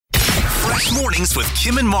Fresh Mornings with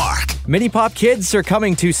Kim and Mark. Mini Pop Kids are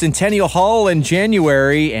coming to Centennial Hall in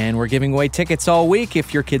January, and we're giving away tickets all week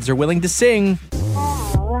if your kids are willing to sing.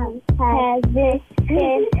 How long has this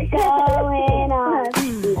been going on?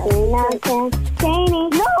 Keeping on changing.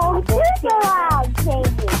 No, you're so loud,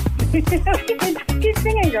 changing. Keep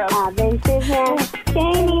singing, girl. I've been changing.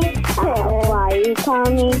 Why you call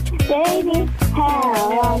me baby? How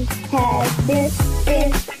long has this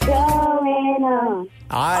been going on?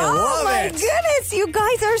 I love my it. goodness, you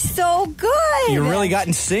guys are so good. You really got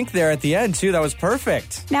in sync there at the end, too. That was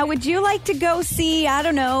perfect. Now, would you like to go see, I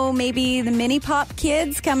don't know, maybe the Mini Pop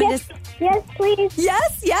Kids coming Yes, to... yes, please.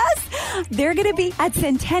 Yes. They're going to be at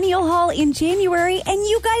Centennial Hall in January, and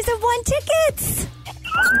you guys have won tickets.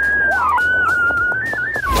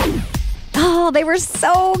 Oh, they were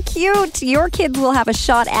so cute. Your kids will have a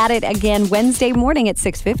shot at it again Wednesday morning at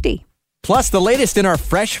 6:50. Plus, the latest in our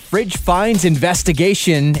Fresh Fridge Finds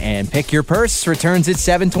investigation, and Pick Your Purse returns at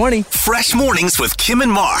 7:20. Fresh Mornings with Kim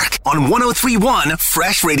and Mark on 103.1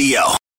 Fresh Radio.